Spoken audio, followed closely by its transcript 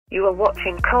You are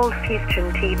watching Cold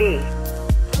Fusion TV.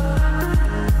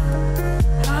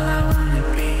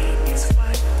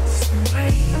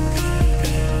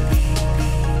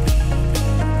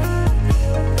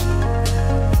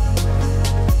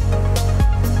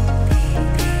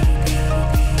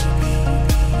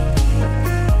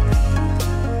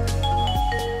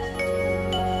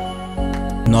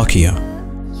 Nokia.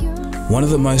 One of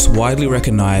the most widely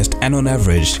recognized and on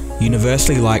average,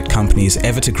 universally liked companies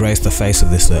ever to grace the face of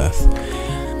this earth.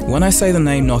 When I say the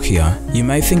name Nokia, you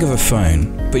may think of a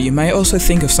phone, but you may also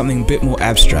think of something a bit more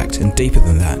abstract and deeper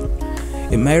than that.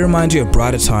 It may remind you of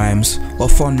brighter times or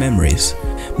fond memories.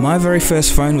 My very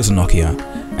first phone was a Nokia,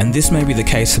 and this may be the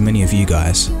case for many of you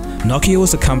guys. Nokia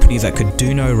was a company that could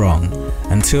do no wrong,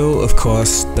 until, of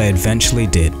course, they eventually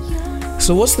did.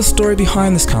 So what's the story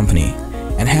behind this company?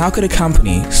 And how could a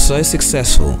company so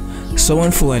successful, so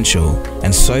influential,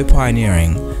 and so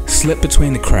pioneering slip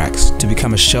between the cracks to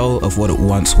become a shell of what it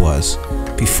once was,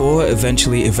 before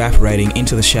eventually evaporating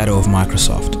into the shadow of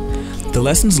Microsoft? The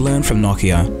lessons learned from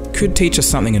Nokia could teach us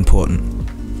something important.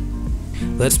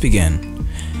 Let's begin.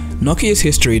 Nokia's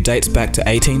history dates back to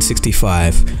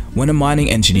 1865, when a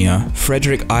mining engineer,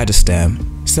 Frederick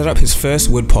Idestam, set up his first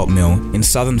wood pulp mill in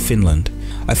southern Finland.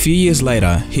 A few years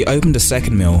later, he opened a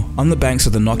second mill on the banks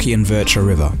of the Nokian Vircha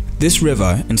River. This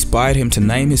river inspired him to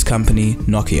name his company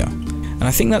Nokia. And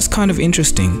I think that's kind of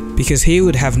interesting, because he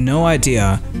would have no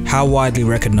idea how widely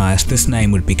recognized this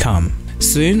name would become.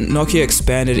 Soon, Nokia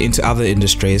expanded into other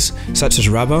industries, such as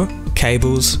rubber,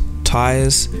 cables,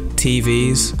 tires,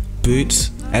 TVs, boots,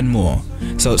 and more.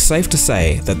 So it's safe to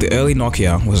say that the early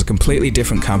Nokia was a completely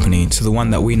different company to the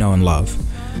one that we know and love.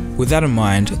 With that in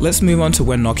mind, let's move on to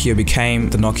when Nokia became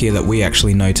the Nokia that we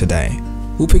actually know today.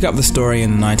 We'll pick up the story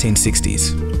in the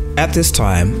 1960s. At this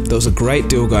time, there was a great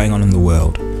deal going on in the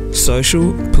world.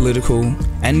 Social, political,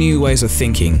 and new ways of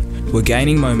thinking were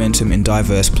gaining momentum in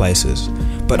diverse places.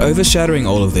 But overshadowing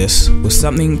all of this was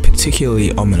something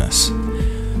particularly ominous: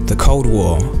 the Cold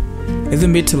War. In the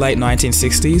mid to late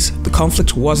 1960s, the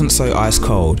conflict wasn't so ice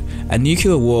cold, and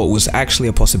nuclear war was actually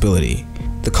a possibility.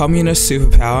 The communist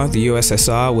superpower, the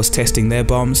USSR, was testing their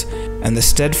bombs, and the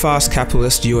steadfast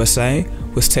capitalist USA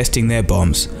was testing their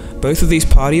bombs. Both of these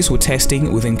parties were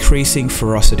testing with increasing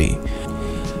ferocity.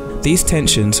 These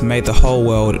tensions made the whole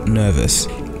world nervous.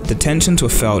 The tensions were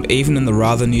felt even in the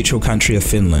rather neutral country of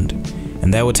Finland,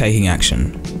 and they were taking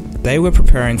action. They were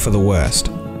preparing for the worst.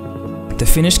 The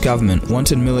Finnish government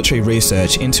wanted military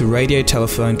research into radio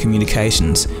telephone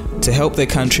communications to help their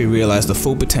country realize the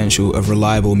full potential of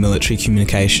reliable military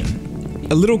communication.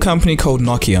 A little company called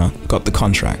Nokia got the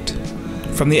contract.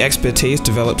 From the expertise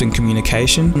developed in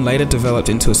communication, later developed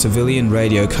into a civilian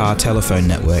radio car telephone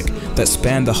network that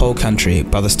spanned the whole country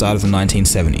by the start of the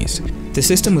 1970s. The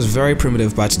system was very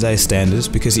primitive by today's standards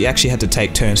because you actually had to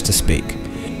take turns to speak.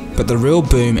 But the real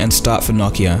boom and start for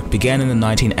Nokia began in the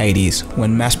 1980s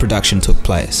when mass production took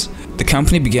place. The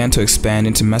company began to expand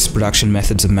into mass production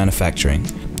methods of manufacturing.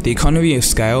 The economy of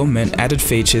scale meant added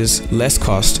features, less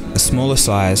cost, a smaller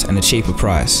size, and a cheaper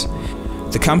price.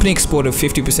 The company exported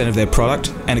 50% of their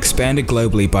product and expanded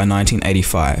globally by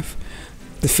 1985.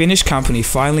 The Finnish company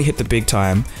finally hit the big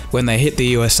time when they hit the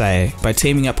USA by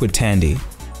teaming up with Tandy.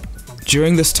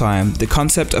 During this time, the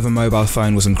concept of a mobile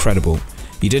phone was incredible.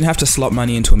 You didn't have to slot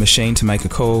money into a machine to make a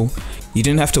call, you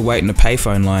didn't have to wait in a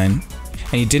payphone line,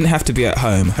 and you didn't have to be at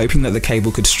home hoping that the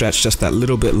cable could stretch just that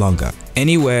little bit longer.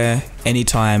 Anywhere,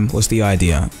 anytime was the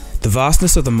idea. The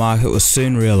vastness of the market was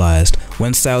soon realized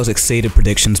when sales exceeded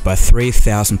predictions by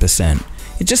 3,000%.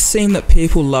 It just seemed that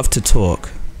people loved to talk,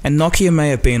 and Nokia may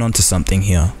have been onto something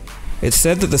here. It's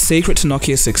said that the secret to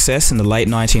Nokia's success in the late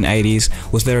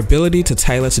 1980s was their ability to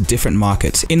tailor to different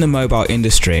markets in the mobile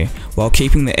industry while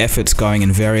keeping their efforts going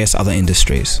in various other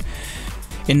industries.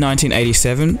 In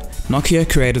 1987, Nokia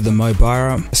created the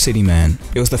Mobilera Cityman.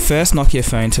 It was the first Nokia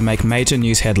phone to make major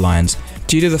news headlines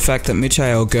due to the fact that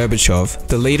Mikhail Gorbachev,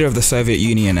 the leader of the Soviet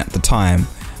Union at the time,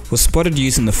 was spotted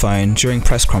using the phone during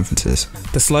press conferences.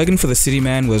 The slogan for the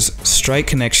Cityman was "Straight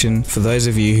connection for those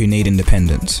of you who need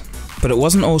independence." But it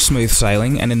wasn't all smooth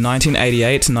sailing, and in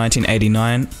 1988 to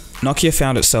 1989, Nokia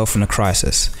found itself in a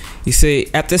crisis. You see,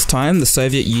 at this time, the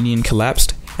Soviet Union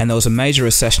collapsed, and there was a major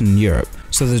recession in Europe,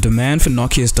 so the demand for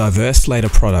Nokia's diverse later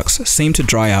products seemed to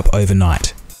dry up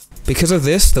overnight. Because of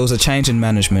this, there was a change in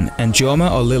management, and Jorma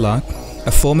Ollila,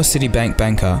 a former Citibank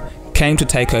banker, came to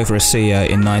take over as CEO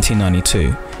in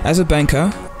 1992. As a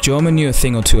banker, Jorma knew a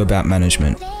thing or two about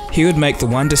management. He would make the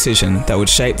one decision that would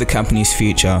shape the company's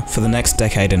future for the next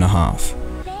decade and a half.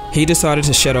 He decided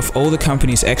to shed off all the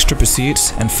company's extra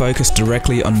pursuits and focus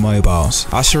directly on mobiles,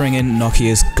 ushering in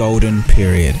Nokia's golden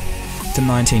period. the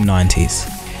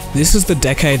 1990s. This is the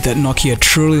decade that Nokia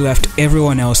truly left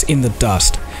everyone else in the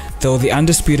dust. They were the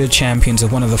undisputed champions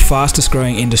of one of the fastest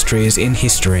growing industries in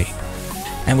history.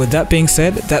 And with that being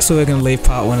said, that's where we're going to leave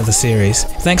part 1 of the series.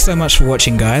 Thanks so much for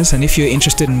watching, guys, and if you're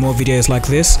interested in more videos like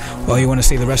this, or you want to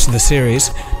see the rest of the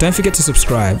series, don't forget to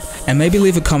subscribe, and maybe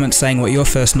leave a comment saying what your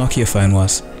first Nokia phone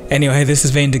was. Anyway, this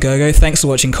has been Dagogo, thanks for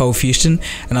watching Cold Fusion,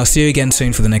 and I'll see you again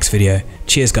soon for the next video.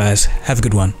 Cheers guys, have a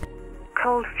good one.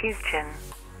 Cold Fusion.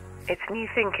 It's new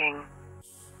thinking.